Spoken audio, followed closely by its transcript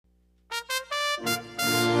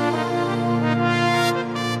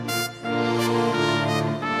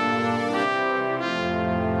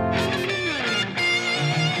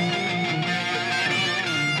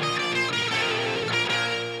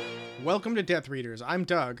Welcome to Death Readers. I'm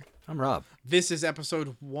Doug. I'm Rob. This is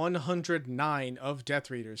episode 109 of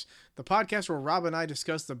Death Readers, the podcast where Rob and I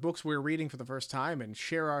discuss the books we're reading for the first time and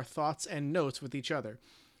share our thoughts and notes with each other.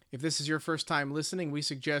 If this is your first time listening, we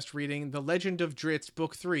suggest reading The Legend of Drizzt,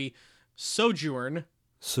 Book 3, Sojourn.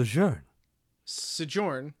 Sojourn.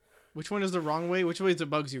 Which one is the wrong way? Which way is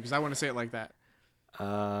it bugs you? Because I want to say it like that.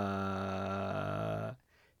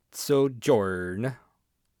 Sojourn.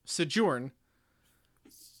 Sojourn.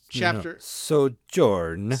 Chapter... No.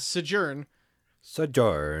 Sojourn.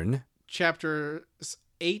 Sojourn. Chapters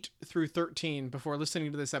 8 through 13 before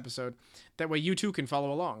listening to this episode. That way you too can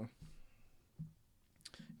follow along.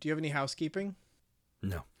 Do you have any housekeeping?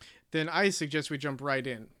 No. Then I suggest we jump right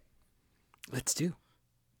in. Let's do.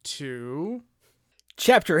 To...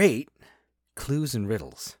 Chapter 8, Clues and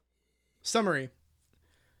Riddles. Summary.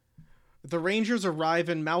 The Rangers arrive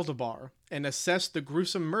in Maldabar and assess the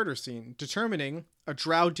gruesome murder scene, determining a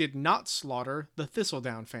drow did not slaughter the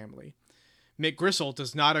Thistledown family. Mick Gristle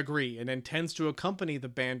does not agree and intends to accompany the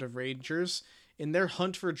band of Rangers in their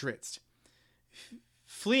hunt for Drizzt.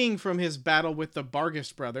 Fleeing from his battle with the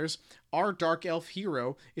Barghest brothers, our dark elf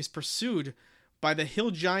hero is pursued by the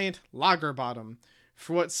hill giant Lagerbottom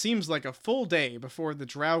for what seems like a full day before the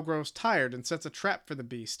drow grows tired and sets a trap for the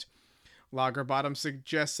beast. Lagerbottom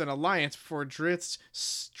suggests an alliance before Drizzt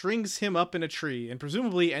strings him up in a tree and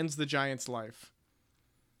presumably ends the giant's life.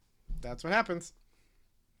 That's what happens.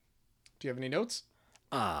 Do you have any notes?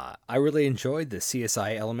 I really enjoyed the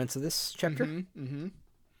CSI elements of this chapter.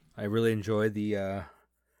 I really enjoyed the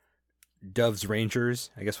Dove's Rangers,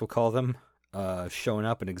 I guess we'll call them, showing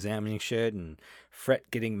up and examining shit, and Fret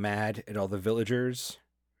getting mad at all the villagers.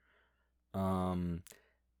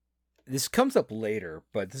 This comes up later,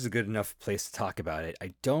 but this is a good enough place to talk about it.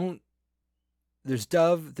 There's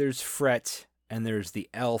Dove, there's Fret, and there's the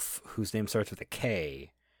elf whose name starts with a K.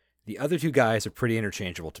 The other two guys are pretty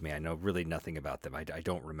interchangeable to me. I know really nothing about them. I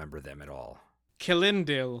don't remember them at all.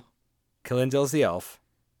 Kelendil. Kelendil's the elf.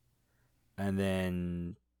 And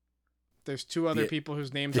then... There's two other people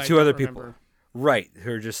whose names I don't remember. People. Right,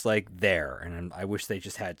 who are just like there, and I wish they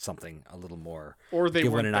just had something a little more... Or they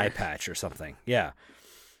give weren't one an there. eye patch or something. Yeah.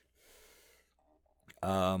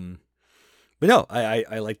 But no,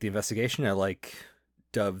 I like the investigation. I like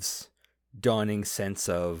Dove's dawning sense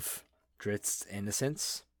of Drizzt's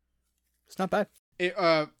innocence. It's not bad.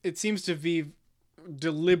 It seems to be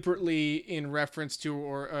deliberately in reference to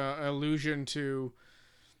or allusion to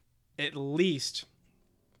at least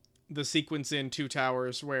the sequence in Two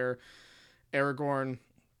Towers where Aragorn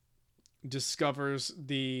discovers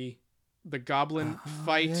the goblin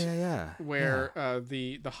fight where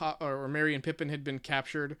Merry and Pippin had been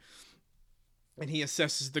captured, and he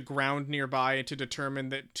assesses the ground nearby to determine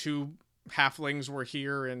that two halflings were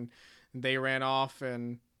here and they ran off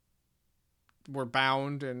and were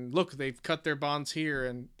bound, and look, they've cut their bonds here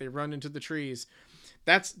and they run into the trees.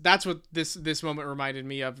 That's what this moment reminded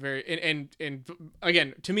me of, very and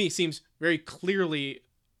again, to me, seems very clearly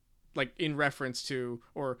like in reference to,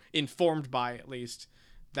 or informed by at least,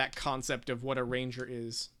 that concept of what a ranger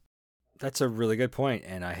is. That's a really good point,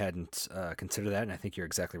 and I hadn't considered that, and I think you're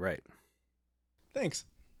exactly right. Thanks.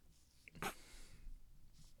 Do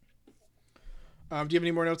you have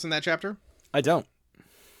any more notes in that chapter? I don't.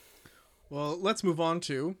 Well, let's move on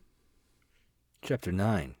to... Chapter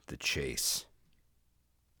 9, The Chase.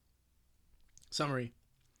 Summary.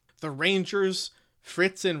 The Rangers,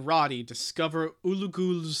 Fritz and Roddy, discover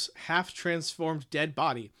Ulugul's half-transformed dead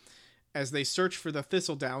body as they search for the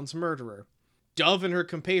Thistledown's murderer. Dove and her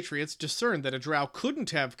compatriots discern that a drow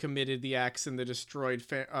couldn't have committed the acts in the destroyed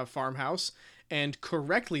farmhouse, and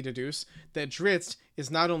correctly deduce that Drizzt is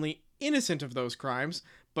not only innocent of those crimes,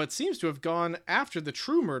 but seems to have gone after the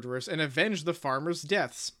true murderers and avenged the farmers'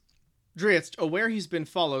 deaths. Drizzt, aware he's been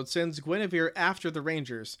followed, sends Guinevere after the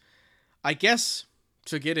Rangers. I guess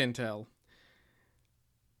to get intel.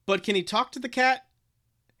 But can he talk to the cat?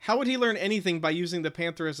 How would he learn anything by using the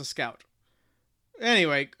panther as a scout?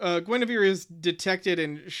 Anyway, Guinevere is detected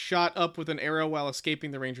and shot up with an arrow while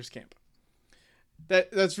escaping the Rangers' camp.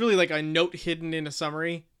 That's really like a note hidden in a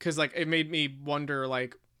summary, because like it made me wonder,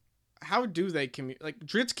 like, how do they communicate? Like,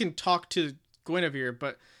 Drizzt can talk to Guinevere,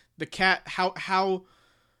 but the cat, how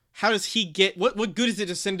does he get... What good is it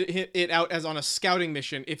to send it out as on a scouting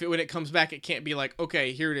mission if when it comes back it can't be like,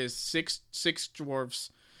 okay, here it is, six dwarves,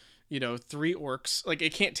 3 orcs. Like,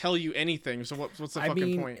 it can't tell you anything, so what's the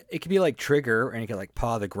fucking point? It could be like Trigger, and he could like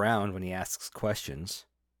paw the ground when he asks questions.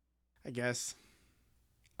 I guess.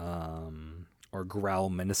 Or growl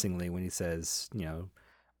menacingly when he says,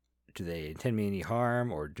 do they intend me any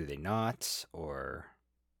harm, or do they not? Or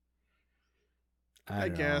I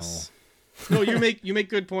don't guess. No, you make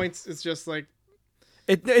good points. It's just like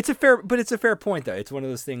it's a fair point though. It's one of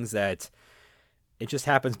those things that it just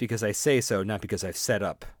happens because I say so, not because I've set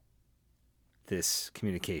up this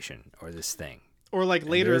communication or this thing. Or like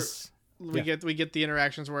later we get the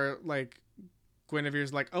interactions where like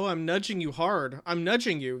Guinevere's like, "Oh, I'm nudging you hard. I'm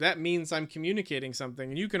nudging you. That means I'm communicating something,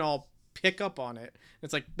 and you can all pick up on it."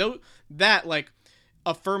 It's like that like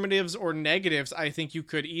affirmatives or negatives. I think you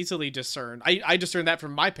could easily discern. I discern that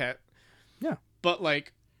from my pet. Yeah, but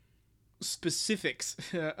like specifics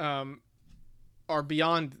are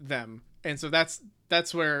beyond them, and so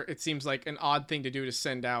that's where it seems like an odd thing to do, to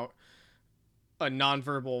send out a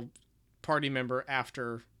nonverbal party member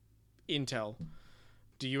after intel.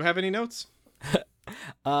 Do you have any notes?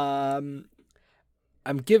 I'm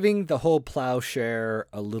giving the whole plowshare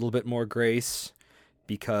a little bit more grace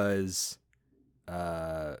because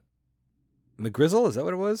McGrizzle, is that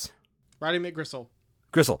what it was? Roddy McGristle.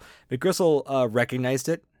 McGristle recognized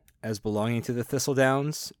it as belonging to the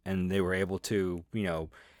Thistledowns, and they were able to,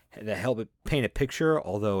 help it paint a picture.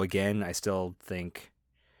 Although, again, I still think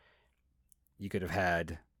you could have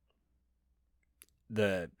had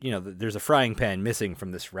there's a frying pan missing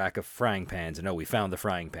from this rack of frying pans, and we found the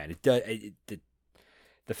frying pan.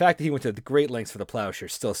 The fact that he went to the great lengths for the plowshare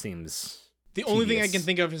still seems the only thing I can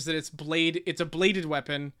think of is that it's a bladed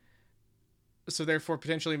weapon, so therefore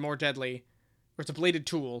potentially more deadly, or it's a bladed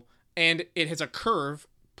tool, and it has a curve.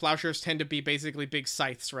 Plowshares tend to be basically big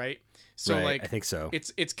scythes, right? So right, like I think so.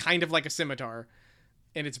 It's kind of like a scimitar,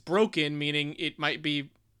 and it's broken, meaning it might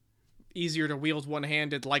be easier to wield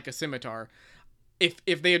one-handed like a scimitar.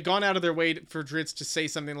 If they had gone out of their way for Drizzt to say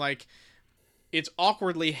something like, "It's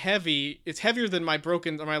awkwardly heavy. It's heavier than my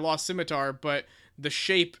lost scimitar, but the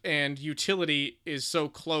shape and utility is so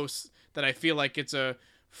close that I feel like it's a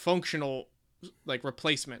functional like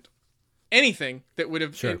replacement." Anything that would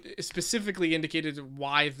have specifically indicated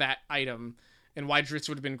why that item and why Drizzt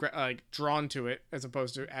would have been drawn to it, as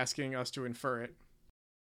opposed to asking us to infer it.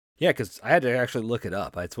 Yeah, because I had to actually look it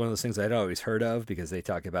up. It's one of those things I'd always heard of because they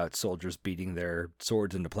talk about soldiers beating their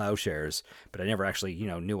swords into plowshares, but I never actually,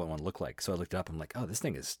 knew what one looked like. So I looked it up. I'm like, oh, this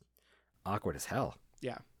thing is awkward as hell.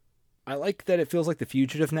 Yeah. I like that it feels like The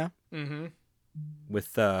Fugitive now. Mm-hmm.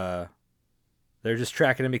 With, they're just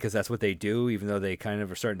tracking him because that's what they do, even though they kind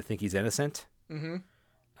of are starting to think he's innocent. Mm-hmm.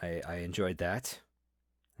 I enjoyed that.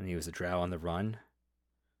 And he was a drow on the run.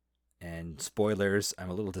 And spoilers,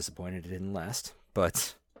 I'm a little disappointed it didn't last,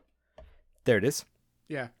 but there it is.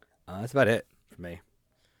 Yeah. That's about it for me.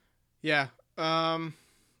 Yeah. All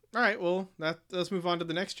right. Well, let's move on to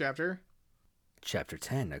the next chapter. Chapter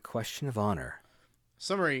 10, A Question of Honor.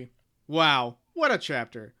 Summary. Wow. What a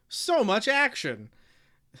chapter. So much action.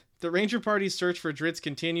 The Ranger party's search for Drizzt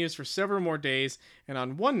continues for several more days, and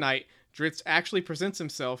on one night, Drizzt actually presents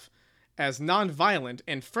himself as non-violent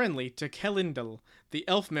and friendly to Kelindel, the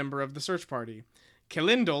elf member of the search party.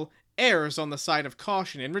 Kelindel errs on the side of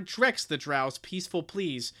caution and rejects the drow's peaceful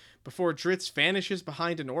pleas before Drizzt vanishes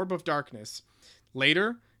behind an orb of darkness.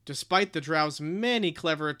 Later, despite the drow's many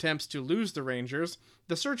clever attempts to lose the Rangers,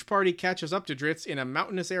 the search party catches up to Drizzt in a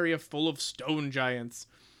mountainous area full of stone giants.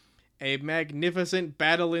 A magnificent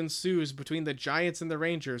battle ensues between the giants and the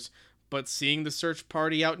Rangers, but seeing the search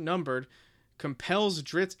party outnumbered compels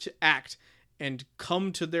Drizzt to act and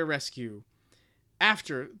come to their rescue.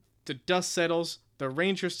 After the dust settles, the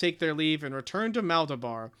Rangers take their leave and return to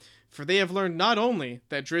Maldabar, for they have learned not only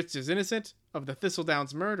that Drizzt is innocent of the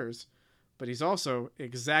Thistledowns' murders, but he's also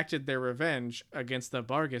exacted their revenge against the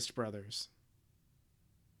Barghest brothers.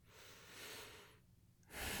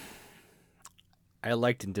 I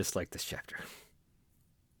liked and disliked this chapter.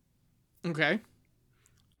 Okay.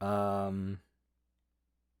 I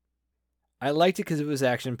liked it because it was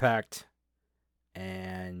action-packed,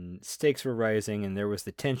 and stakes were rising, and there was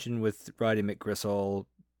the tension with Roddy McGristle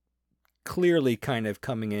clearly kind of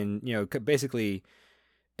coming in, basically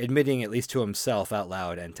admitting at least to himself out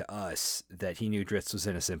loud and to us that he knew Drizzt was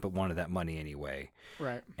innocent but wanted that money anyway.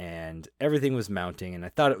 Right. And everything was mounting, and I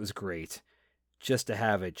thought it was great just to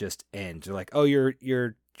have it just end. They're like, oh, you're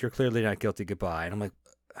clearly not guilty, goodbye. And I'm like,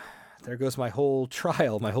 there goes my whole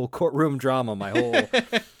trial, my whole courtroom drama, my whole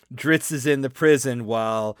Drizzt is in the prison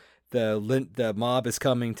while the mob is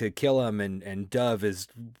coming to kill him, and Dove is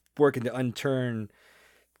working to unturn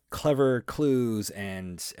clever clues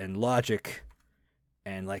and logic,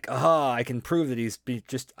 and like, aha, I can prove that he's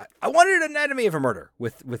just. I wanted an enemy of a murder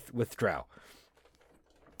with Drow,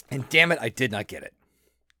 and damn it, I did not get it,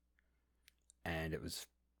 and it was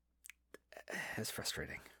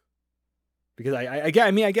frustrating. Because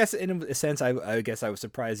I guess in a sense, I guess I was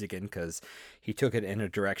surprised again because he took it in a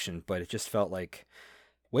direction, but it just felt like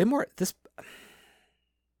way more.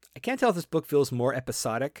 I can't tell if this book feels more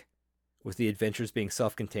episodic, with the adventures being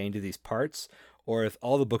self-contained to these parts, or if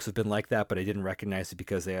all the books have been like that, but I didn't recognize it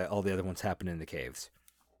because all the other ones happened in the caves.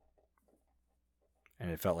 And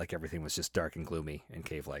it felt like everything was just dark and gloomy and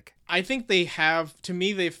cave-like. I think they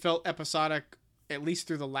felt episodic, at least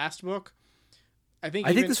through the last book. I think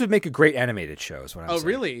this would make a great animated show, is what I'm saying. Oh,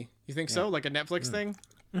 really? You think so? Like a Netflix thing?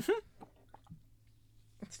 Mm-hmm.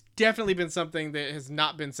 It's definitely been something that has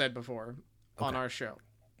not been said before on our show.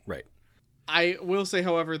 Right. I will say,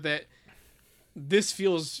 however, that this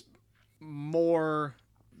feels more...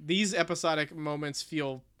 These episodic moments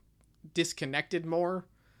feel disconnected more.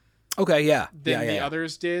 Okay, yeah. Than the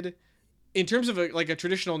others did. In terms of a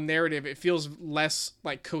traditional narrative, it feels less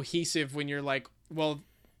like cohesive when you're like, well,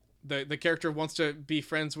 the character wants to be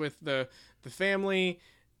friends with the family,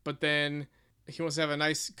 but then he wants to have a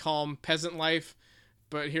nice, calm peasant life,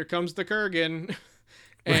 but here comes the Kurgan,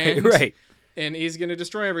 and right. And he's going to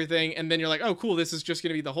destroy everything, and then you're like, oh, cool, this is just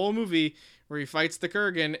going to be the whole movie where he fights the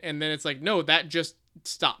Kurgan, and then it's like, no, that just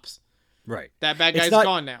stops. Right. That bad guy's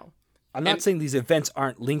gone now. I'm not saying these events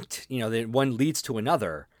aren't linked, that one leads to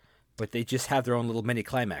another, but they just have their own little mini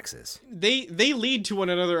climaxes. They lead to one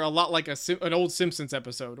another a lot like an old Simpsons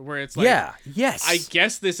episode where it's like, yeah, yes. I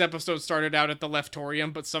guess this episode started out at the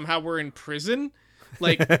Leftorium, but somehow we're in prison.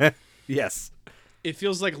 Like, yes, it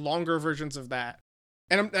feels like longer versions of that.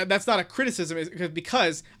 And that's not a criticism,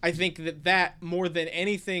 because I think that more than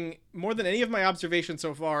any of my observations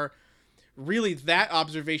so far, really that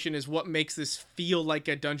observation is what makes this feel like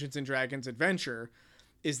a Dungeons and Dragons adventure.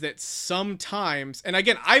 Is that sometimes, and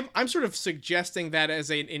again, I'm sort of suggesting that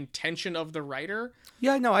as an intention of the writer.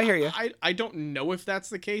 Yeah, no, I hear you. I don't know if that's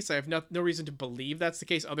the case. I have no reason to believe that's the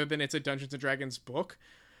case, other than it's a Dungeons and Dragons book.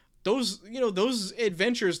 Those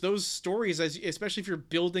adventures, those stories, especially if you're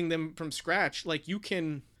building them from scratch, like you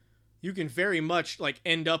can very much like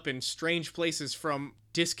end up in strange places from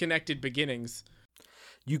disconnected beginnings.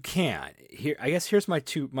 You can. I guess here's my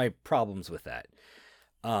problems with that.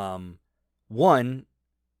 One,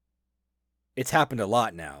 it's happened a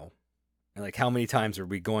lot now. And like, how many times are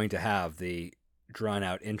we going to have the drawn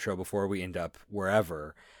out intro before we end up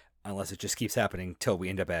wherever, unless it just keeps happening till we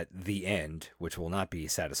end up at the end, which will not be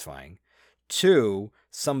satisfying. Two,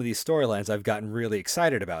 some of these storylines I've gotten really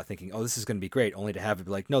excited about, thinking, oh, this is going to be great, only to have it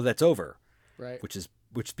be like, no, that's over. Right.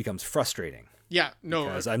 Which becomes frustrating. Yeah, no.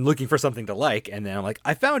 Because I'm looking for something to like, and then I'm like,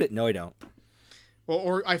 I found it. No, I don't. Well,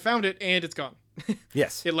 or I found it and it's gone.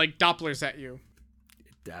 Yes. It like Dopplers at you.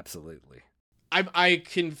 Absolutely. I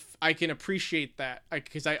can appreciate that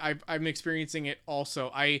because I'm experiencing it also.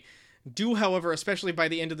 I do, however, especially by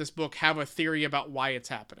the end of this book, have a theory about why it's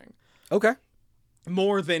happening. Okay.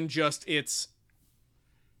 More than just it's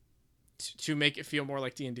to make it feel more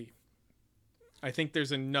like D&D. I think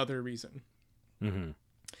there's another reason. Mm-hmm.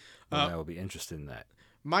 Well, I will be interested in that.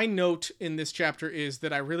 My note in this chapter is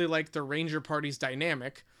that I really like the Ranger party's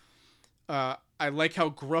dynamic. I like how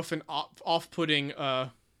gruff and off-putting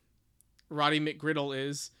Roddy McGriddle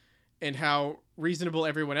is, and how reasonable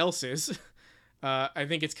everyone else is. I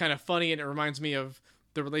think it's kind of funny, and it reminds me of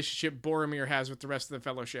the relationship Boromir has with the rest of the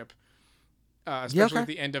Fellowship, especially at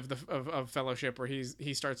the end of of Fellowship, where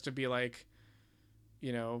he starts to be like,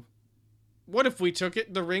 what if we took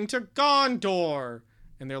the ring to Gondor?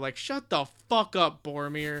 And they're like, shut the fuck up,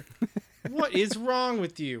 Boromir. What is wrong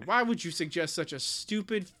with you? Why would you suggest such a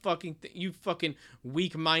stupid fucking thing? You fucking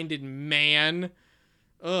weak-minded man.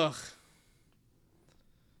 Ugh.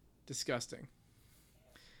 Disgusting.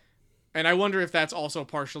 And I wonder if that's also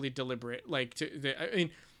partially deliberate. Like,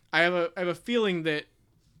 I have a feeling that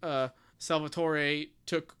Salvatore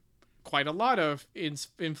took quite a lot of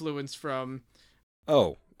influence from.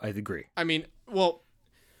 Oh, I agree. I mean, well,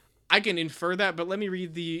 I can infer that, but let me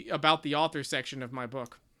read about the author section of my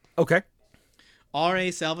book. Okay.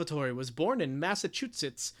 R.A. Salvatore was born in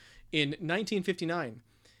Massachusetts in 1959.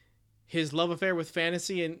 His love affair with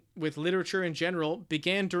fantasy and with literature in general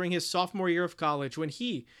began during his sophomore year of college when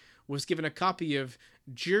he was given a copy of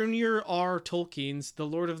Junior R. Tolkien's The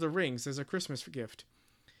Lord of the Rings as a Christmas gift.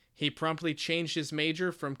 He promptly changed his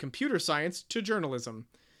major from computer science to journalism.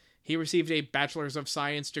 He received a Bachelor's of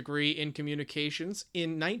Science degree in communications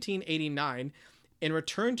in 1989 and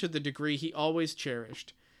returned to the degree he always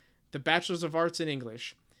cherished, the Bachelor's of Arts in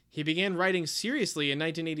English. He began writing seriously in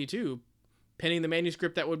 1982, penning the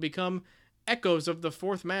manuscript that would become Echoes of the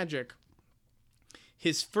Fourth Magic.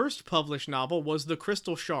 His first published novel was The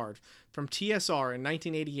Crystal Shard from TSR in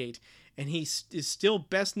 1988, and he is still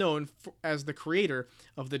best known as the creator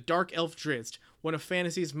of the Dark Elf Drizzt, one of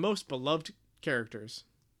fantasy's most beloved characters.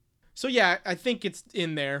 So yeah, I think it's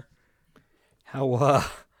in there. how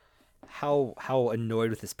annoyed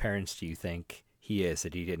with his parents do you think he is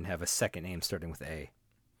that he didn't have a second name starting with A?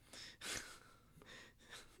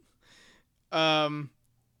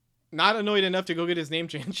 Not annoyed enough to go get his name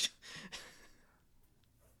changed.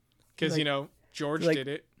 Because, George did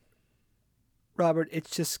it. Robert, it's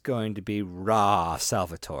just going to be Ra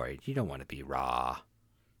Salvatore. You don't want to be Ra.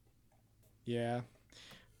 Yeah.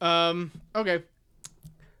 Okay.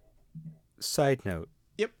 Side note.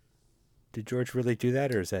 Yep. Did George really do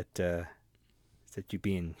that, or is that you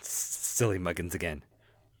being silly muggins again?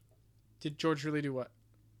 Did George really do what?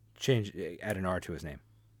 Add an R to his name.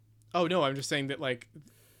 Oh, no, I'm just saying that, like,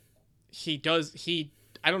 I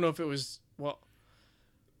don't know if it was, well,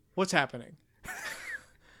 what's happening?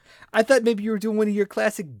 I thought maybe you were doing one of your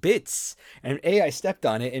classic bits. And A, I stepped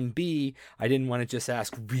on it, and B, I didn't want to just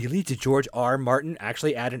ask, really? Did George R. Martin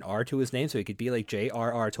actually add an R to his name so he could be like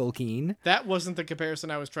J.R.R. Tolkien? That wasn't the comparison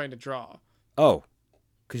I was trying to draw. Oh,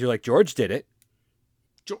 because you're like, George did it.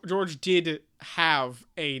 George did have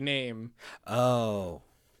a name. Oh.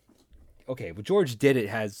 Okay, but George did it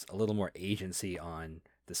has a little more agency on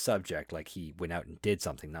the subject, like he went out and did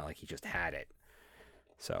something, not like he just had it.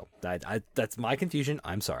 So that's my confusion.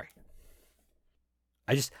 I'm sorry.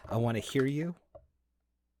 I want to hear you.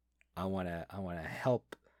 I want to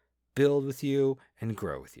help build with you and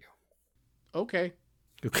grow with you. Okay.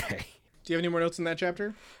 Okay. Do you have any more notes in that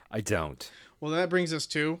chapter? I don't. Well, that brings us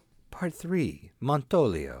to Part 3,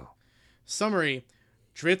 Montolio. Summary.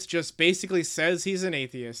 Drizzt just basically says he's an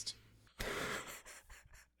atheist.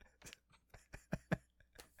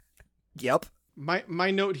 Yep.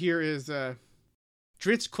 My note here is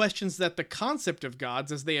Drizzt questions that the concept of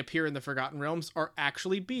gods as they appear in the Forgotten Realms are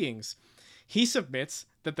actually beings. He submits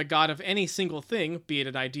that the god of any single thing, be it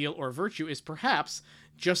an ideal or virtue, is perhaps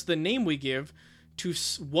just the name we give to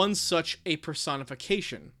one such a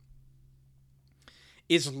personification.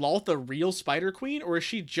 Is Lolth a real Spider Queen, or is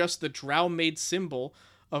she just the drow-made symbol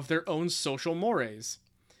of their own social mores?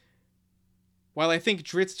 While I think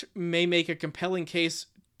Drizzt may make a compelling case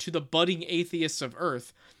to the budding atheists of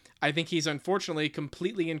Earth, I think he's unfortunately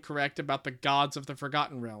completely incorrect about the gods of the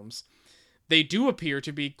Forgotten Realms. They do appear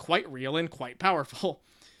to be quite real and quite powerful,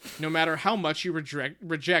 no matter how much you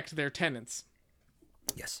reject their tenets.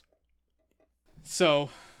 Yes. So,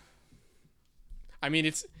 I mean,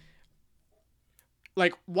 it's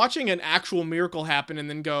like watching an actual miracle happen and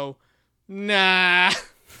then go, nah,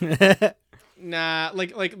 nah,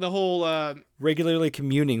 like the whole regularly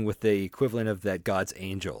communing with the equivalent of that god's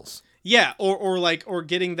angels. Yeah, or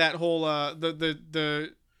getting that whole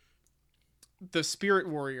the spirit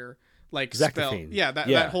warrior like spell. Yeah,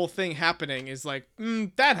 that whole thing happening is like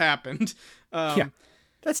that happened. Yeah,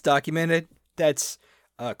 that's documented. That's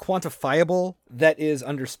quantifiable. That is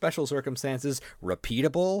under special circumstances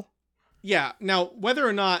repeatable. Yeah. Now, whether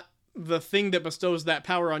or not the thing that bestows that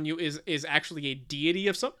power on you is actually a deity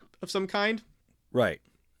of some kind, right?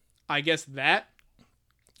 I guess that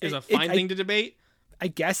is a fine thing to debate. I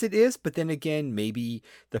guess it is, but then again, maybe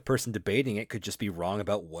the person debating it could just be wrong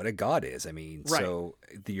about what a god is. I mean, right. So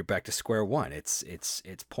you're back to square one. It's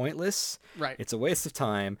pointless. Right. It's a waste of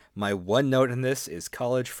time. My one note in this is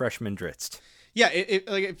college freshman Drizzt. Yeah,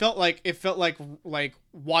 it felt like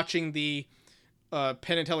watching the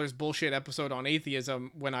Penn and Teller's bullshit episode on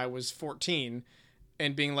atheism when I was 14,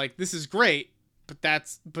 and being like, this is great, but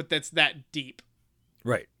that's that deep.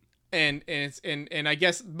 Right. And I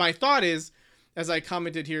guess my thought is, as I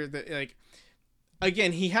commented here, that like,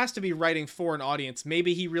 again, he has to be writing for an audience.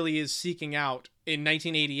 Maybe he really is seeking out in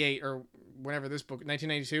 1988 or whenever this book,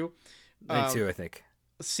 1992, 92, I think,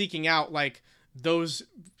 seeking out like those,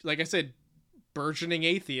 like I said, burgeoning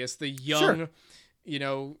atheists, the young,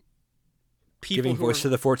 sure. People giving voice to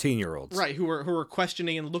the 14-year-olds, right? Who are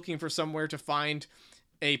questioning and looking for somewhere to find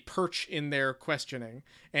a perch in their questioning,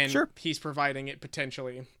 and sure. He's providing it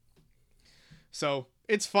potentially. So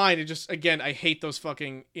it's fine. It just, again, I hate those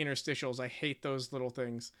fucking interstitials. I hate those little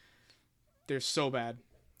things. They're so bad.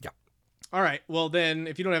 Yeah. All right. Well, then,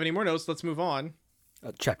 if you don't have any more notes, let's move on.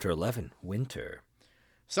 Chapter 11, Winter.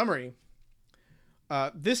 Summary.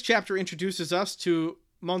 This chapter introduces us to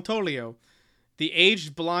Montolio, the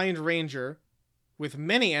aged blind ranger with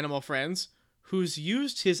many animal friends who's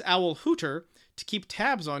used his owl Hooter to keep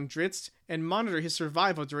tabs on Drizzt and monitor his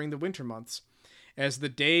survival during the winter months. As the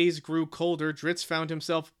days grew colder, Drizzt found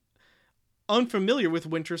himself unfamiliar with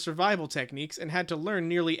winter survival techniques and had to learn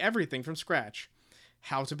nearly everything from scratch.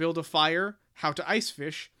 How to build a fire, how to ice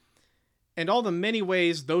fish, and all the many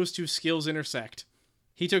ways those two skills intersect.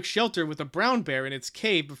 He took shelter with a brown bear in its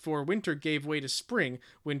cave before winter gave way to spring,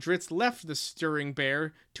 when Drizzt left the stirring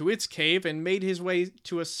bear to its cave and made his way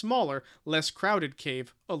to a smaller, less crowded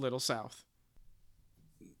cave a little south.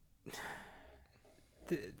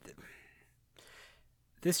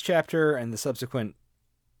 This chapter and the subsequent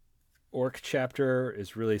orc chapter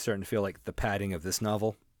is really starting to feel like the padding of this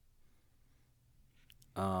novel.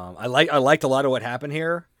 I liked a lot of what happened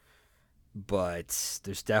here, but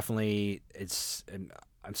there's definitely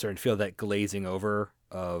I'm starting to feel that glazing over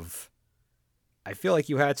of. I feel like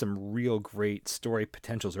you had some real great story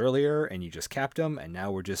potentials earlier, and you just capped them, and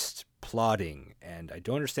now we're just plodding, and I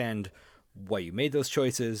don't understand why you made those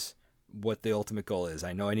choices. What the ultimate goal is.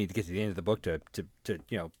 I know I need to get to the end of the book to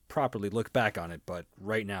properly look back on it, but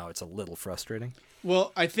right now it's a little frustrating.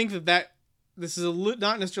 Well, I think that this is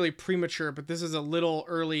not necessarily premature, but this is a little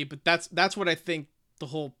early. But that's what I think.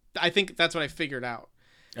 I think that's what I figured out.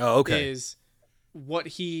 Oh, okay. Is what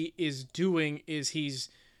he is doing is he's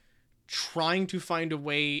trying to find a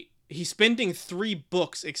way. He's spending 3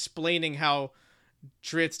 books explaining how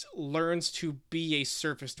Drizzt learns to be a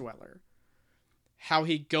surface dweller. How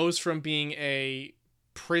he goes from being a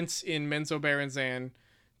prince in Menzoberranzan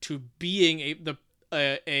to being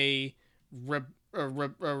a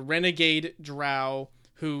renegade drow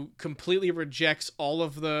who completely rejects all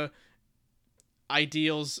of the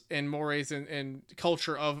ideals and mores and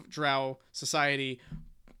culture of drow society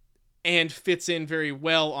and fits in very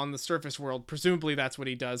well on the surface world. Presumably that's what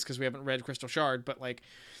he does, because we haven't read Crystal Shard, but like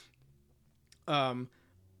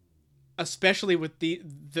especially with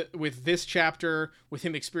with this chapter, with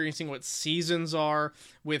him experiencing what seasons are,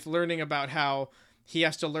 with learning about how he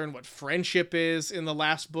has to learn what friendship is in the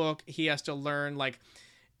last book. He has to learn, like,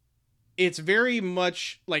 it's very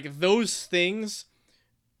much like those things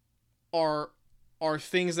are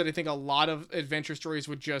things that I think a lot of adventure stories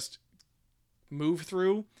would just move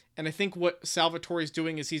through. And I think what Salvatore's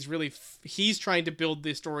doing is he's trying to build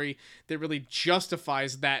this story that really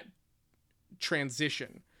justifies that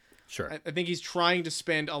transition. Sure. I think he's trying to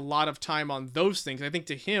spend a lot of time on those things. I think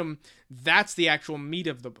to him, that's the actual meat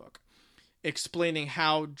of the book. Explaining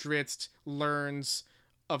how Drizzt learns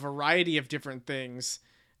a variety of different things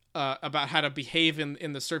about how to behave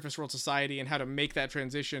in the surface world society and how to make that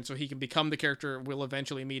transition so he can become the character we'll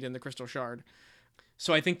eventually meet in the Crystal Shard.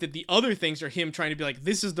 So I think that the other things are him trying to be like,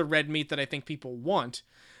 this is the red meat that I think people want.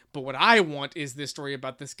 But what I want is this story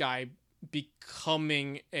about this guy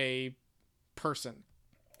becoming a person.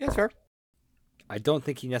 Yeah, that's fair. I don't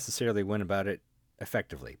think he necessarily went about it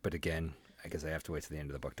effectively, but again, I guess I have to wait to the end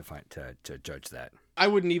of the book to judge that. I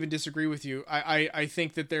wouldn't even disagree with you. I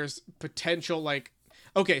think that there's potential, like,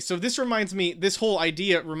 okay, so this whole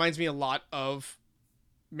idea reminds me a lot of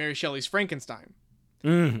Mary Shelley's Frankenstein.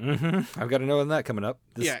 Mm-hmm. I've got to know on that coming up.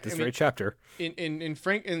 This very chapter. In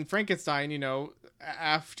Frankenstein,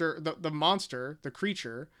 after the monster, the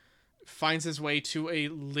creature, finds his way to a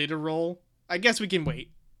literal. I guess we can wait.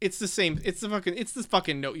 It's the same. It's the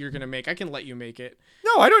fucking note you're gonna make. I can let you make it.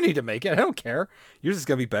 No, I don't need to make it. I don't care. Yours is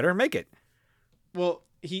gonna be better. Make it. Well,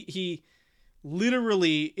 he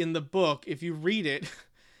literally in the book, if you read it,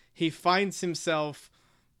 he finds himself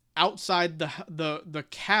outside the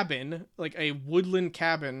cabin, like a woodland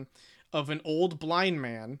cabin of an old blind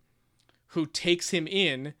man who takes him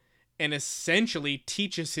in and essentially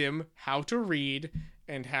teaches him how to read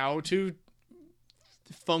and how to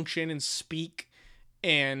function and speak.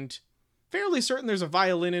 And fairly certain there's a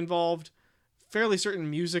violin involved, fairly certain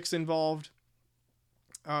music's involved.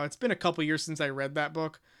 It's been a couple years since I read that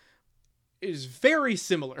book. It is very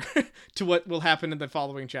similar to what will happen in the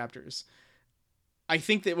following chapters. I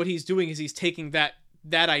think that what he's doing is he's taking that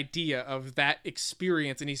idea of that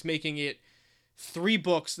experience and he's making it 3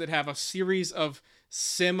 books that have a series of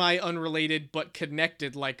semi-unrelated but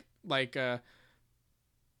connected, like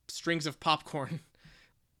strings of popcorn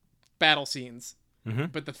battle scenes. Mm-hmm.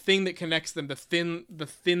 But the thing that connects them, the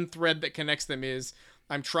thin thread that connects them is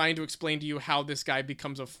I'm trying to explain to you how this guy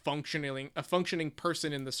becomes a functioning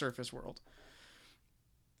person in the surface world.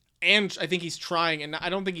 And I think he's trying, and I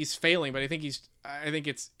don't think he's failing, but I think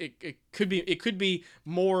it could be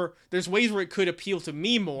more. There's ways where it could appeal to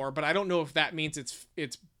me more, but I don't know if that means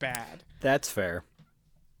it's bad. That's fair.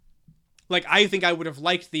 Like, I think I would have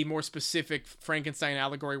liked the more specific Frankenstein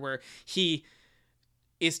allegory where he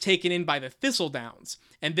is taken in by the Thistledowns,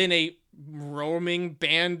 and then a roaming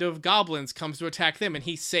band of goblins comes to attack them, and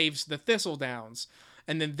he saves the Thistledowns,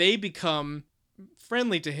 and then they become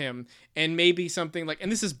friendly to him, and maybe something like,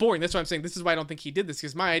 and this is boring, that's why I'm saying this is why I don't think he did this,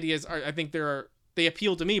 because my ideas are, I think there are they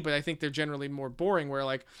appeal to me, but I think they're generally more boring, where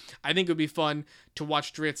like I think it would be fun to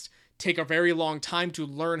watch Drizzt take a very long time to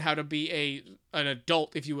learn how to be an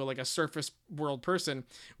adult, if you will, like a surface world person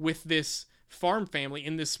with this farm family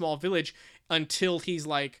in this small village until he's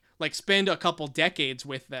like spend a couple decades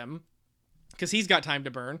with them because he's got time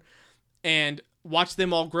to burn, and watch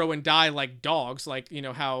them all grow and die like dogs, like, you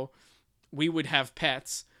know, how we would have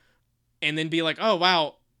pets, and then be like, oh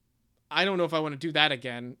wow, I don't know if I want to do that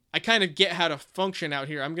again. I kind of get how to function out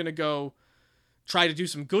here. I'm going to go try to do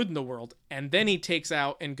some good in the world. And then he takes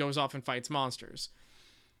out and goes off and fights monsters.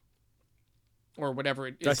 Or whatever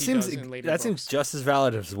it is does in later books. That seems just as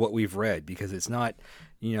valid as what we've read, because it's not,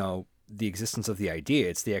 you know, the existence of the idea,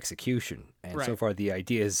 it's the execution. And right. So far the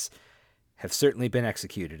ideas have certainly been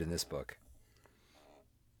executed in this book.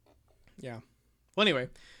 Yeah. Well, anyway,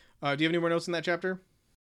 do you have any more notes in that chapter?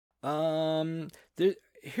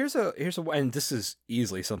 Here's a, and this is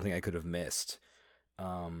easily something I could have missed. He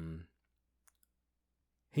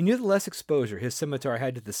knew the less exposure his scimitar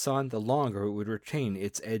had to the sun, the longer it would retain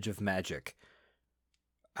its edge of magic.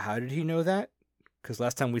 How did he know that? Because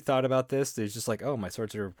last time we thought about this, there's just like, oh, my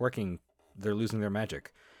swords are working. They're losing their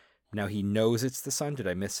magic. Now he knows it's the sun. Did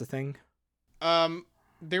I miss a thing?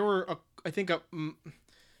 There were, I think,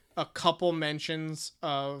 a couple mentions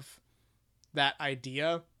of that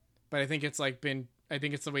idea, but I think it's like I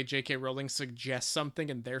think it's the way J.K. Rowling suggests something,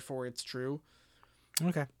 and therefore it's true.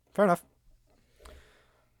 Okay, fair enough.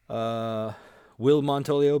 Will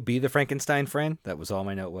Montolio be the Frankenstein friend? That was all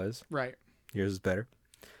my note was. Right. Yours is better.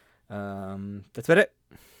 That's about it.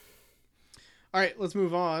 All right, let's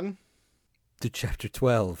move on to chapter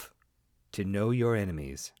 12. To know your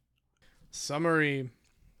enemies. Summary.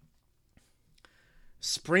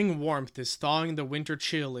 Spring warmth is thawing the winter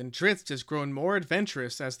chill, and Drizzt has grown more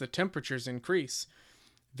adventurous as the temperatures increase.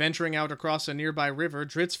 Venturing out across a nearby river,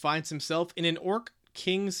 Drizzt finds himself in an orc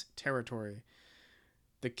king's territory.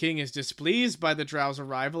 The king is displeased by the Drow's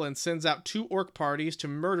arrival and sends out 2 orc parties to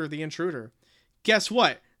murder the intruder. Guess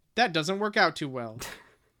what? That doesn't work out too well.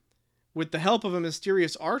 With the help of a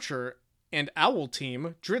mysterious archer and owl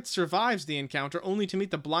team, Drizzt survives the encounter only to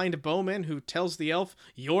meet the blind bowman who tells the elf,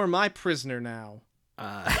 "You're my prisoner now."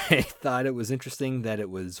 I thought it was interesting that it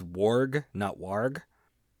was warg, not warg.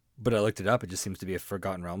 But I looked it up. It just seems to be a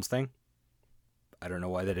Forgotten Realms thing. I don't know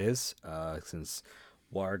why that is, since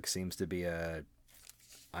warg seems to be a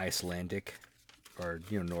Icelandic or,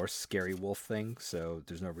 you know, Norse scary wolf thing, so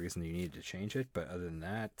there's no reason you need to change it. But other than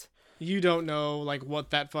that, you don't know like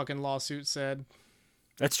what that fucking lawsuit said.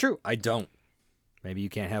 That's true. I don't. Maybe you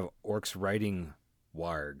can't have orcs riding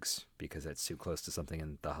wargs because that's too close to something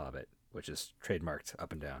in The Hobbit, which is trademarked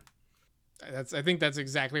up and down. I think that's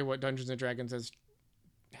exactly what Dungeons and Dragons has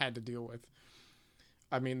had to deal with.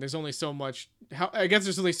 I mean, there's only so much. I guess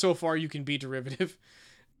there's only so far you can be derivative.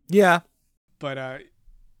 Yeah, but I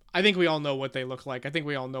think we all know what they look like. I think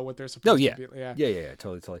we all know what they're supposed to be. Yeah,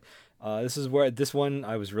 totally. This is where this one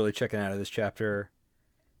I was really checking out of this chapter.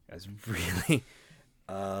 I was really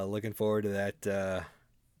looking forward to that.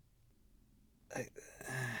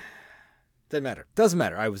 Doesn't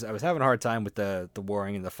matter. I was having a hard time with the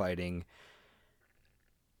warring and the fighting.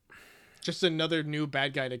 Just another new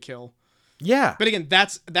bad guy to kill. Yeah. But again,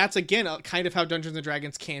 that's again kind of how Dungeons and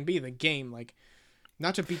Dragons can be, the game. Like,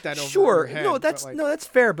 not to beat that over your head. No, that's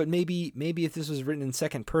fair. But maybe if this was written in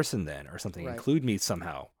second person then or something, right. Include me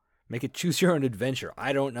somehow. Make it choose your own adventure.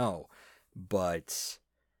 I don't know, but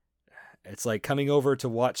it's like coming over to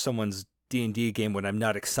watch someone's D&D game when I'm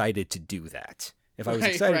not excited to do that. If I was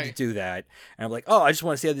excited to do that, and I'm like, oh, I just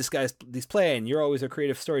want to see how these play, and you're always a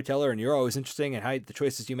creative storyteller, and you're always interesting, and how the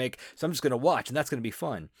choices you make, so I'm just going to watch, and that's going to be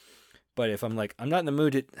fun. But if I'm like, I'm not in the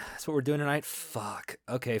mood, that's what we're doing tonight, fuck,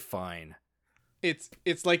 okay, fine. It's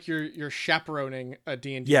like you're chaperoning a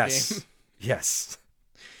D&D game. Yes.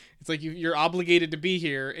 It's like you're obligated to be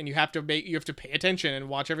here, and you have to pay attention and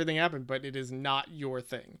watch everything happen, but it is not your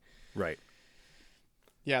thing. Right.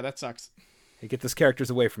 Yeah, that sucks. Hey, get those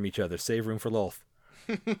characters away from each other. Save room for Lolth.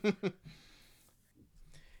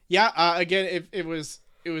 Yeah, again, it was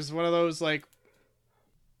one of those like,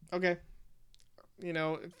 okay, you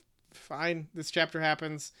know, fine, this chapter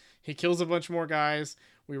happens. He kills a bunch more guys.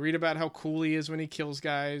 We read about how cool he is when he kills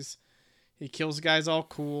guys. He kills guys all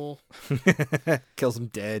cool. Kills them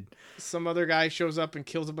dead. Some other guy shows up and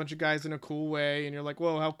kills a bunch of guys in a cool way, and you're like,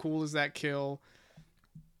 whoa, how cool is that kill?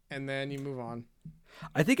 And then you move on.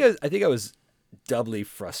 I think I was doubly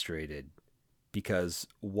frustrated because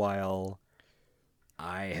while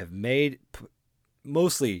I have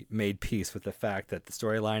mostly made peace with the fact that the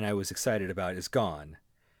storyline I was excited about is gone,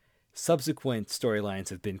 subsequent storylines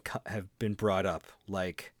have been brought up,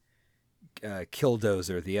 like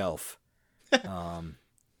Killdozer the elf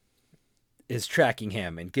is tracking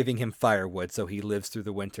him and giving him firewood so he lives through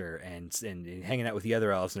the winter, and hanging out with the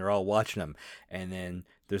other elves, and they're all watching him. And then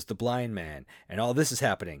there's the blind man, and all this is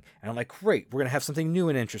happening. And I'm like, great, we're going to have something new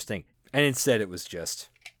and interesting. And instead it was just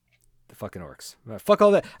the fucking orcs. Fuck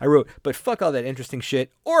all that. I wrote, but fuck all that interesting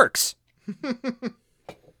shit. Orcs!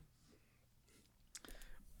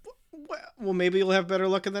 Well, maybe you'll have better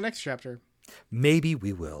luck in the next chapter. Maybe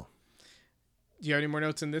we will. Do you have any more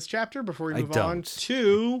notes in this chapter before we I move on don't.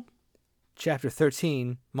 to... Chapter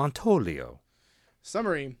 13, Montolio.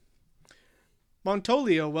 Summary.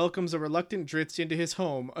 Montolio welcomes a reluctant Drizzt into his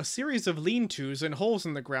home, a series of lean-tos and holes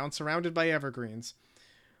in the ground surrounded by evergreens.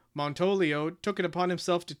 Montolio took it upon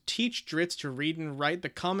himself to teach Drizzt to read and write the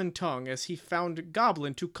common tongue, as he found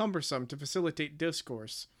Goblin too cumbersome to facilitate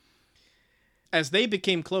discourse. As they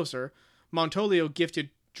became closer, Montolio gifted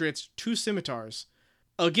Drizzt 2 scimitars,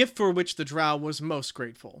 a gift for which the drow was most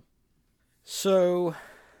grateful. So,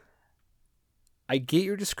 I get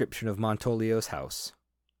your description of Montolio's house.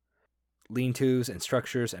 Lean-tos and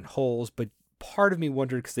structures and holes, but part of me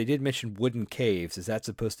wondered, because they did mention wooden caves, is that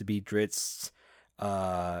supposed to be Drizzt's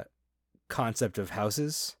concept of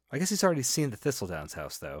houses? I guess he's already seen the Thistledown's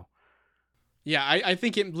house, though. Yeah, I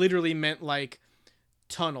think it literally meant, like,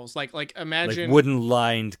 tunnels. Like imagine... Like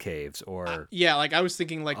wooden-lined caves, or... yeah, like, I was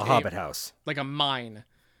thinking, like... a hobbit house. Like a mine.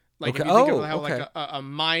 Like, okay. if you think of how, okay. like, a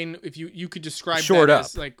mine, if you could describe Shored that up.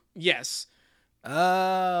 as, like... Yes.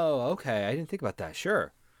 Oh, okay. I didn't think about that.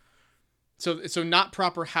 Sure. So not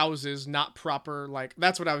proper houses, not proper, like,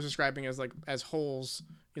 that's what I was describing as, like, as holes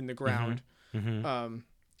in the ground. Mm-hmm.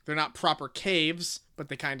 They're not proper caves, but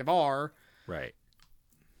they kind of are. Right.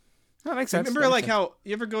 That makes sense. Remember, like, how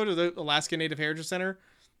you ever go to the Alaska Native Heritage Center?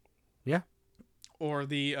 Yeah. Or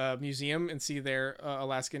the museum and see their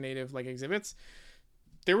Alaska Native, like, exhibits?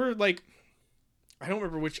 There were, like, I don't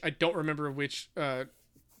remember which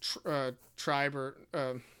tribe or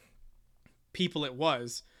people it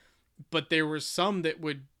was, but there were some that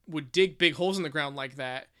would dig big holes in the ground like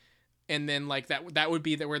that, and then, like, that would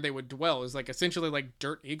be where they would dwell, is, like, essentially like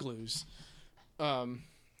dirt igloos.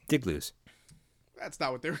 Digloos. That's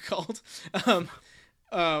not what they were called.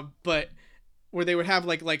 But where they would have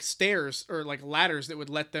like stairs or like ladders that would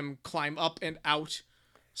let them climb up and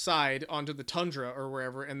outside onto the tundra or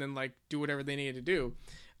wherever, and then, like, do whatever they needed to do.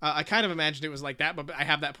 I kind of imagined it was like that, but I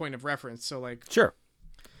have that point of reference. So, like, Sure.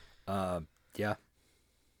 Yeah.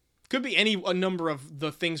 Could be a number of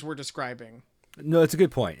the things we're describing. No, it's a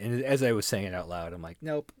good point. And as I was saying it out loud, I'm like,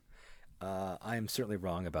 nope. I am certainly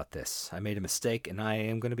wrong about this. I made a mistake, and I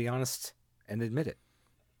am going to be honest and admit it.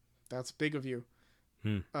 That's big of you.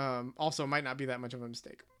 Also, might not be that much of a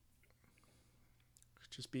mistake.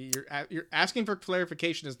 Just be you're asking for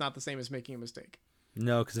clarification is not the same as making a mistake.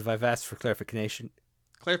 No, because if I've asked for clarification.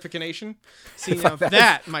 See, now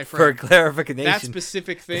that, my friend, for clarification, that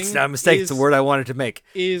specific thing, it's not a mistake. It's the word I wanted to make.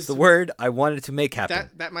 Is the word I wanted to make happen.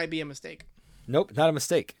 That might be a mistake. Nope, not a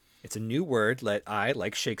mistake. It's a new word that I,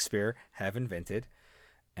 like Shakespeare, have invented.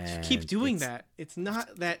 And keep doing that. It's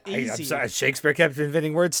not that easy. I'm sorry, Shakespeare kept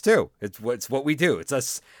inventing words too. It's what we do. It's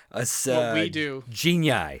us. What we do.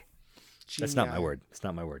 Genii. That's not my word. It's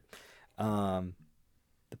not my word.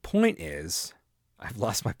 The point is, I've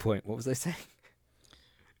lost my point. What was I saying?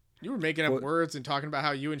 You were making up words and talking about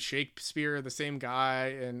how you and Shakespeare are the same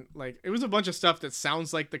guy, and, like, it was a bunch of stuff that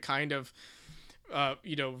sounds like the kind of,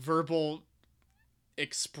 verbal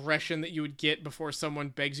expression that you would get before someone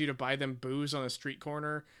begs you to buy them booze on a street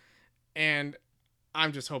corner. And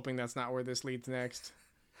I'm just hoping that's not where this leads next.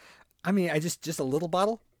 I mean, just a little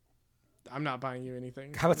bottle? I'm not buying you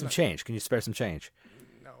anything. How about some change? Can you spare some change?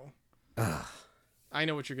 No. Ugh. I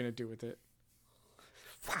know what you're going to do with it.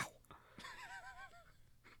 Wow.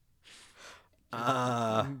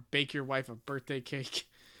 Bake your wife a birthday cake.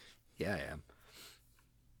 Yeah, I am.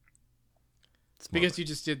 Because you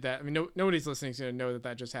just did that. I mean, nobody's listening to know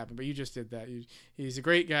that just happened, but you just did that. He's a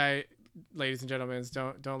great guy, ladies and gentlemen.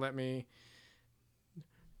 Don't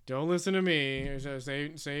listen to me.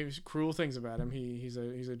 Say cruel things about him. He's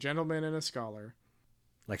a gentleman and a scholar.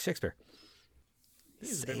 Like Shakespeare.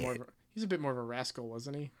 He's a bit more of a rascal,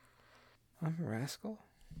 wasn't he? I'm a rascal.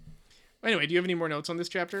 Anyway, do you have any more notes on this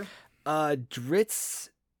chapter? Drizzt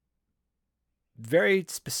very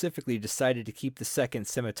specifically decided to keep the second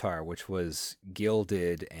scimitar, which was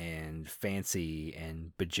gilded and fancy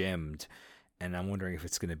and begemmed, and I'm wondering if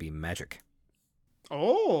it's going to be magic.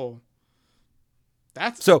 Oh,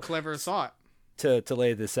 that's a clever thought. To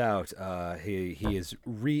lay this out, he is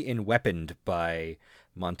re-weaponed by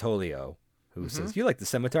Montolio, who says, "You like the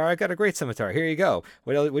scimitar? I got a great scimitar. Here you go.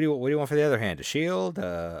 What do you want for the other hand? A shield,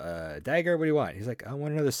 a dagger? What do you want?" He's like, "I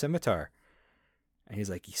want another scimitar." And he's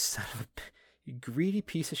like, "You son of a, you greedy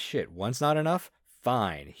piece of shit. One's not enough?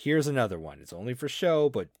 Fine. Here's another one. It's only for show,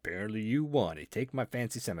 but barely you want it. Take my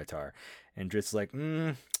fancy scimitar." And Dritz's like,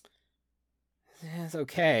 it's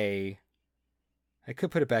okay. I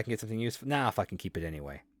could put it back and get something useful. Nah, if I can keep it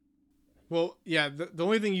anyway. Well, yeah, the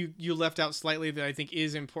only thing you left out slightly that I think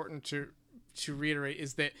is important to reiterate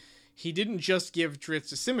is that he didn't just give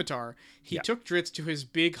Dritz a scimitar. He took Dritz to his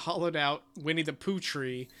big hollowed out Winnie the Pooh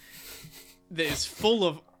tree that is full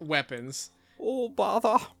of weapons. Oh,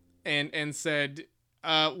 bother. And said,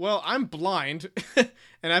 well, I'm blind,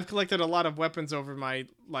 and I've collected a lot of weapons over my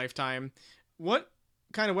lifetime. What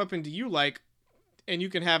kind of weapon do you like? And you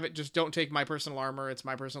can have it, just don't take my personal armor. It's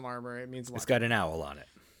my personal armor. It means a lot. It's got an owl on it.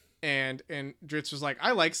 And Dritz was like,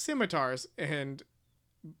 I like scimitars. And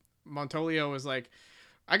Montolio was like,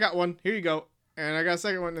 I got one. Here you go. And I got a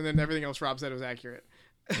second one. And then everything else Rob said was accurate.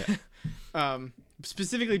 Yeah.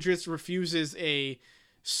 Specifically, Dritz refuses a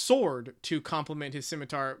sword to complement his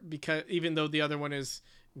scimitar, because even though the other one is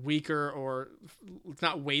weaker or it's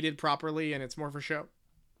not weighted properly and it's more for show.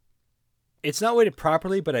 It's not weighted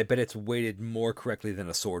properly, but I bet it's weighted more correctly than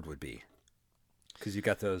a sword would be. Because you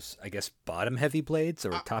got those, I guess, bottom heavy blades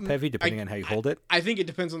or top heavy, depending on how you hold it. I think it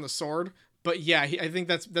depends on the sword, but yeah, I think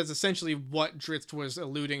that's essentially what Dritz was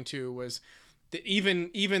alluding to, was that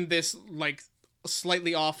even this like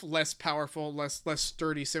slightly off, less powerful, less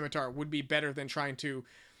sturdy scimitar would be better than trying to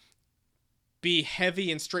be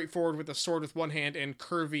heavy and straightforward with a sword with one hand and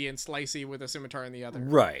curvy and slicey with a scimitar in the other.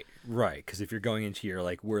 Right. Because if you're going into your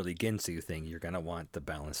like whirly Ginsu thing, you're gonna want the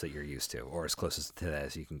balance that you're used to, or as close to that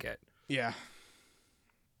as you can get. Yeah.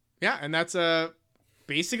 Yeah, and that's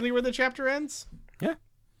basically where the chapter ends. Yeah.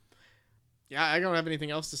 Yeah, I don't have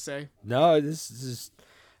anything else to say. No, this is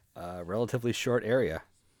a relatively short area.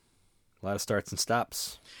 A lot of starts and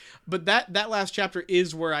stops. But that last chapter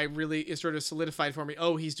is where it sort of solidified for me.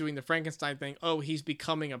 Oh, he's doing the Frankenstein thing. Oh, he's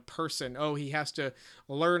becoming a person. Oh, he has to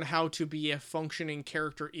learn how to be a functioning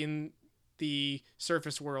character in the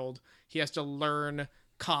surface world. He has to learn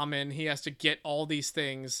common. He has to get all these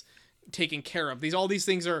things taken care of. All these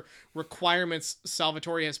things are requirements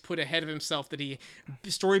Salvatore has put ahead of himself, that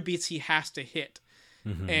story beats he has to hit.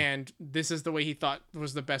 Mm-hmm. And this is the way he thought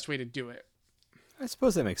was the best way to do it. I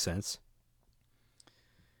suppose that makes sense.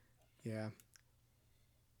 Yeah.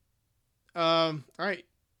 All right.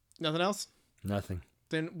 Nothing else? Nothing.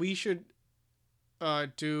 Then we should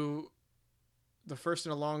do the first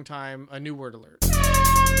in a long time, a new word alert.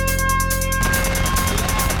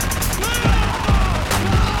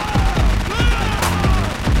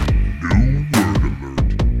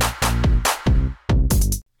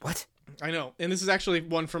 What? I know. And this is actually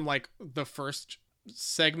one from like the first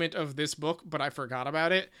segment of this book, but I forgot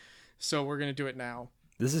about it. So we're going to do it now.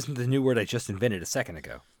 This isn't the new word I just invented a second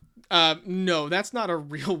ago. No, that's not a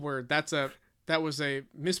real word. That was a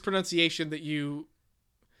mispronunciation that you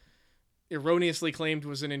erroneously claimed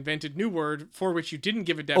was an invented new word for which you didn't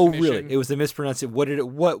give a definition. Oh, really? It was a mispronunciation.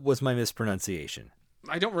 What was my mispronunciation?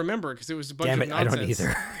 I don't remember, because it was a bunch Damn of it, nonsense. I don't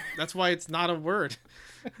either. That's why it's not a word.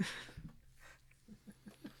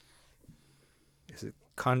 Is it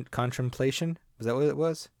contemplation? Was that what it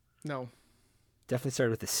was? No. Definitely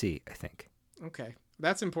started with a C, I think. Okay.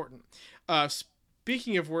 That's important.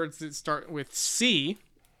 Speaking of words that start with C,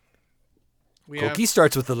 Cookie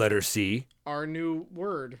starts with the letter C. Our new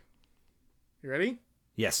word. You ready?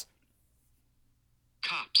 Yes.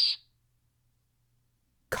 Cops.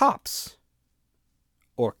 Cops.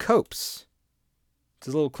 Or copse. It's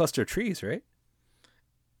a little cluster of trees, right?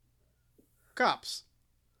 Copse.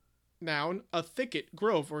 Noun, a thicket,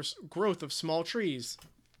 grove, or growth of small trees.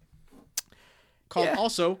 Called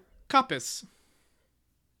also coppice.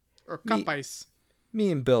 Or coppice.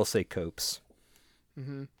 Me and Bill say copse.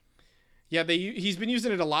 Mm-hmm. Yeah, he's been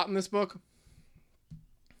using it a lot in this book.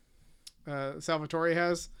 Salvatore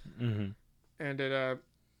has. Mm-hmm. And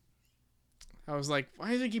I was like,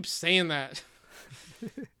 why does he keep saying that?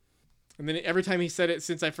 And then every time he said it,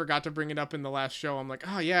 since I forgot to bring it up in the last show, I'm like,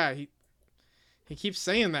 oh yeah, he keeps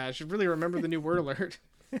saying that. I should really remember the new word alert.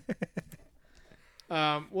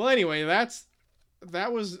 Well, anyway,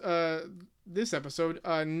 that was this episode.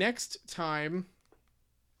 Next time,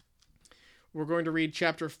 we're going to read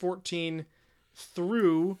chapter 14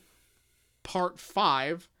 through part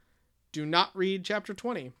 5. Do not read chapter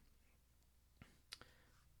 20.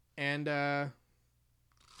 And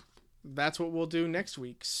that's what we'll do next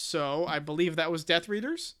week. So I believe that was Death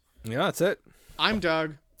Readers. Yeah, that's it. I'm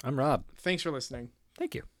Doug. I'm Rob. Thanks for listening.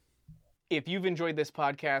 Thank you. If you've enjoyed this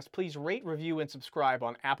podcast, please rate, review, and subscribe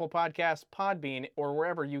on Apple Podcasts, Podbean, or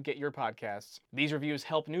wherever you get your podcasts. These reviews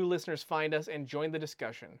help new listeners find us and join the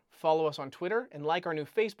discussion. Follow us on Twitter and like our new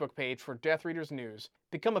Facebook page for Death Readers news.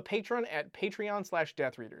 Become a patron at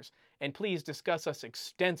patreon.com/deathreaders, and please discuss us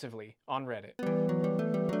extensively on Reddit.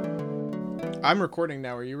 I'm recording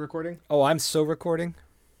now. Are you recording? Oh, I'm so recording?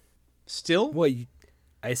 Still? What?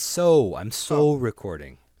 I'm so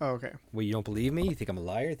recording. Oh, okay. Well, you don't believe me? You think I'm a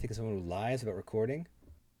liar? You think I'm someone who lies about recording?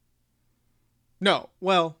 No.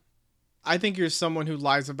 Well, I think you're someone who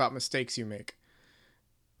lies about mistakes you make.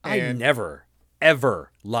 I never,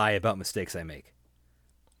 ever lie about mistakes I make.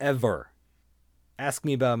 Ever. Ask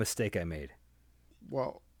me about a mistake I made.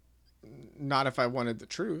 Well, not if I wanted the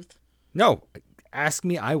truth. No. Ask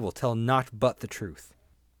me, I will tell naught but the truth.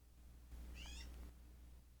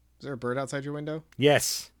 Is there a bird outside your window?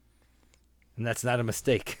 Yes. And that's not a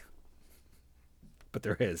mistake. But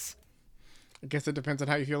there is. I guess it depends on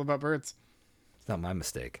how you feel about birds. It's not my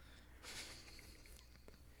mistake.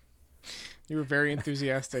 You were very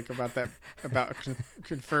enthusiastic about that, about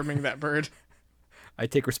confirming that bird. I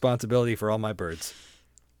take responsibility for all my birds.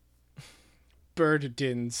 Bird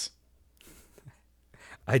dins.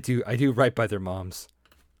 I do right by their moms.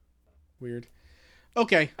 Weird.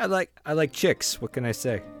 Okay. I like chicks. What can I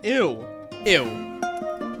say? Ew. Ew.